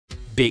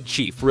Big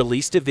Chief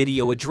released a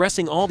video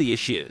addressing all the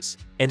issues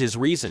and his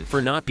reason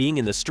for not being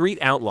in the Street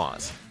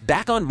Outlaws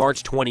back on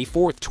March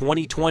 24,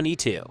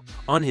 2022,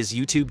 on his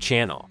YouTube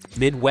channel,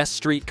 Midwest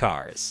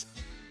Streetcars.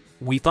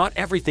 We thought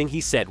everything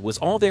he said was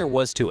all there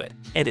was to it,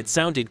 and it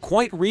sounded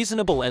quite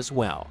reasonable as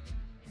well.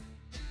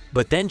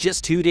 But then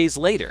just 2 days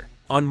later,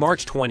 on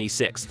March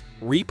 26th,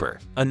 Reaper,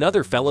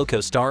 another fellow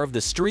co-star of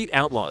the Street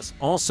Outlaws,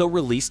 also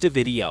released a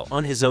video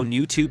on his own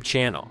YouTube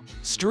channel,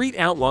 Street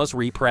Outlaws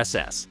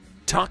Represses,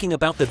 talking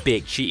about the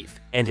Big Chief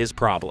and his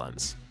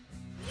problems.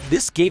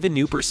 This gave a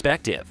new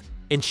perspective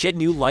and shed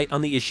new light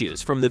on the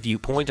issues from the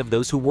viewpoint of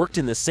those who worked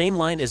in the same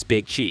line as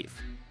Big Chief.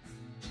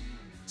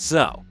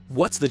 So,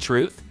 what's the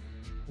truth?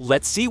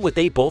 Let's see what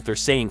they both are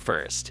saying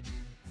first.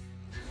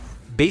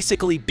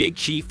 Basically, Big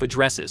Chief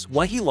addresses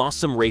why he lost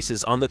some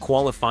races on the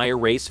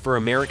qualifier race for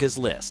America's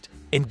List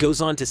and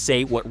goes on to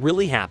say what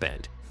really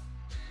happened.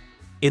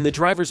 In the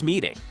drivers'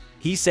 meeting,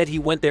 he said he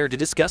went there to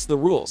discuss the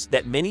rules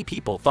that many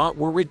people thought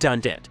were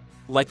redundant,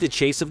 like the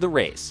chase of the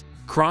race,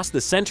 cross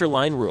the center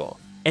line rule,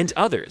 and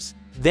others,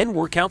 then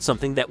work out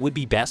something that would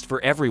be best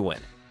for everyone,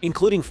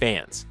 including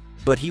fans.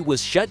 But he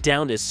was shut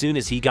down as soon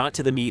as he got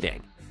to the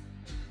meeting.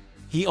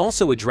 He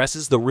also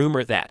addresses the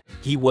rumor that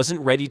he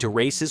wasn't ready to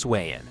race his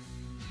way in.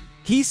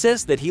 He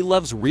says that he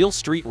loves real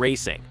street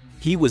racing,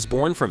 he was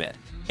born from it,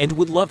 and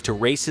would love to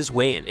race his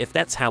way in if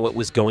that's how it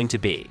was going to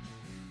be.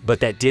 But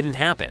that didn't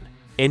happen,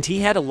 and he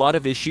had a lot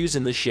of issues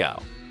in the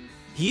show.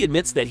 He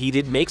admits that he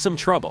did make some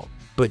trouble,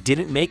 but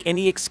didn't make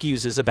any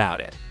excuses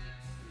about it.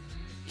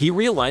 He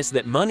realized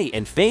that money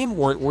and fame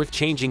weren't worth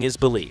changing his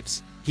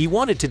beliefs. He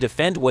wanted to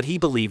defend what he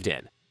believed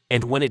in,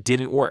 and when it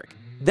didn't work,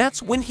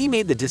 that's when he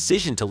made the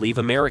decision to leave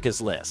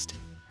America's List.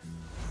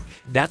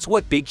 That's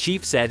what Big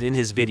Chief said in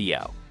his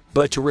video.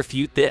 But to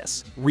refute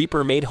this,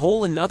 Reaper made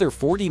whole another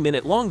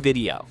 40-minute long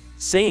video,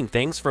 saying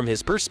things from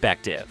his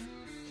perspective.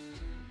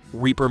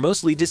 Reaper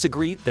mostly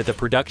disagreed that the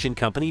production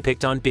company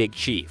picked on Big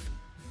Chief.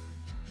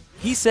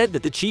 He said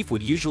that the Chief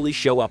would usually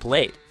show up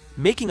late,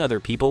 making other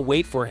people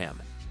wait for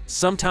him,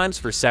 sometimes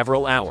for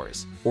several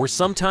hours, or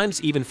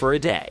sometimes even for a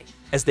day.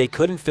 As they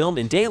couldn't film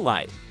in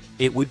daylight,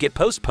 it would get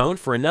postponed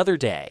for another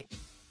day.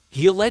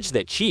 He alleged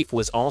that Chief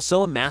was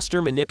also a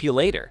master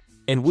manipulator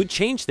and would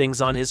change things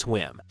on his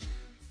whim.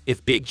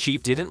 If Big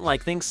Chief didn't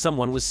like things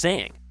someone was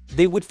saying,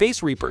 they would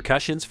face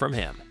repercussions from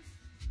him.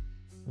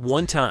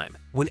 One time,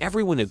 when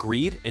everyone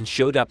agreed and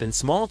showed up in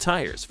small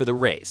tires for the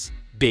race,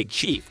 Big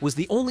Chief was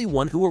the only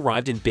one who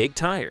arrived in big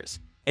tires,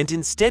 and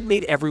instead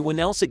made everyone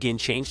else again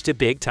change to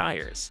big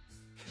tires.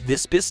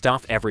 This pissed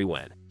off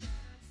everyone.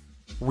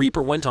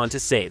 Reaper went on to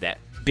say that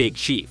Big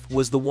Chief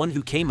was the one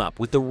who came up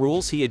with the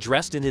rules he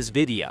addressed in his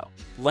video,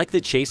 like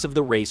the chase of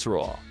the race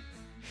rule.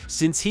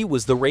 Since he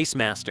was the race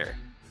master,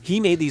 he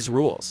made these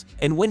rules,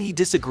 and when he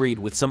disagreed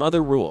with some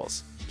other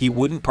rules, he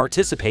wouldn't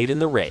participate in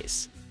the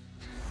race.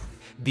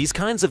 These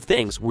kinds of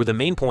things were the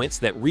main points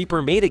that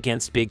Reaper made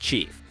against Big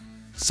Chief.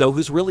 So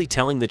who's really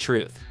telling the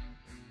truth?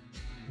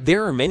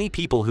 There are many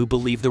people who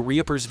believe the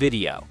Reaper's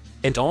video,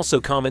 and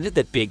also commented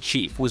that Big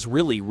Chief was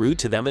really rude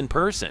to them in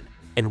person,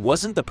 and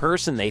wasn't the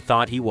person they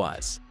thought he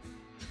was.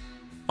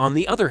 On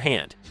the other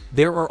hand,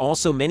 there are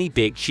also many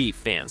Big Chief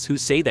fans who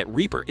say that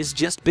Reaper is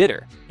just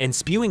bitter and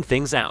spewing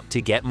things out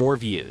to get more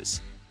views.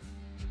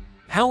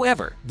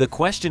 However, the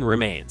question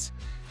remains,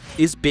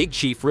 is Big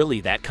Chief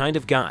really that kind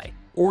of guy,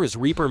 or is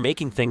Reaper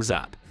making things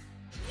up?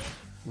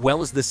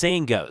 Well, as the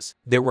saying goes,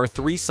 there are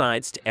 3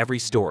 sides to every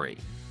story.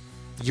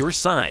 Your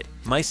side,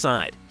 my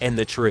side, and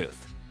the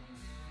truth.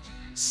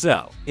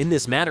 So, in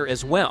this matter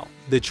as well,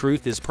 the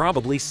truth is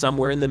probably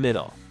somewhere in the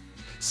middle.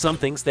 Some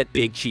things that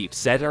Big Chief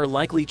said are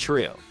likely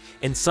true,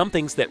 and some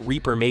things that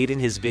Reaper made in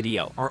his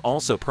video are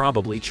also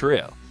probably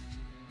true.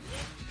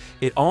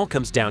 It all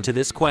comes down to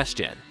this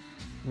question.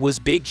 Was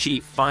Big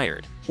Chief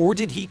fired, or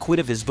did he quit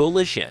of his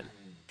volition?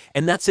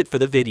 And that's it for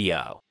the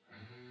video.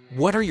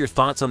 What are your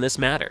thoughts on this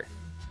matter?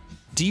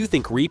 Do you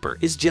think Reaper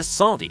is just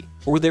salty,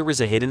 or there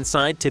is a hidden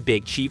side to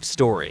Big Chief's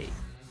story?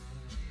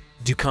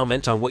 Do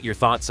comment on what your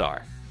thoughts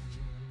are.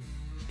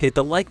 Hit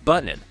the like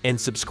button and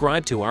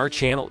subscribe to our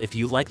channel if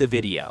you like the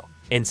video,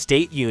 and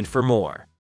stay tuned for more.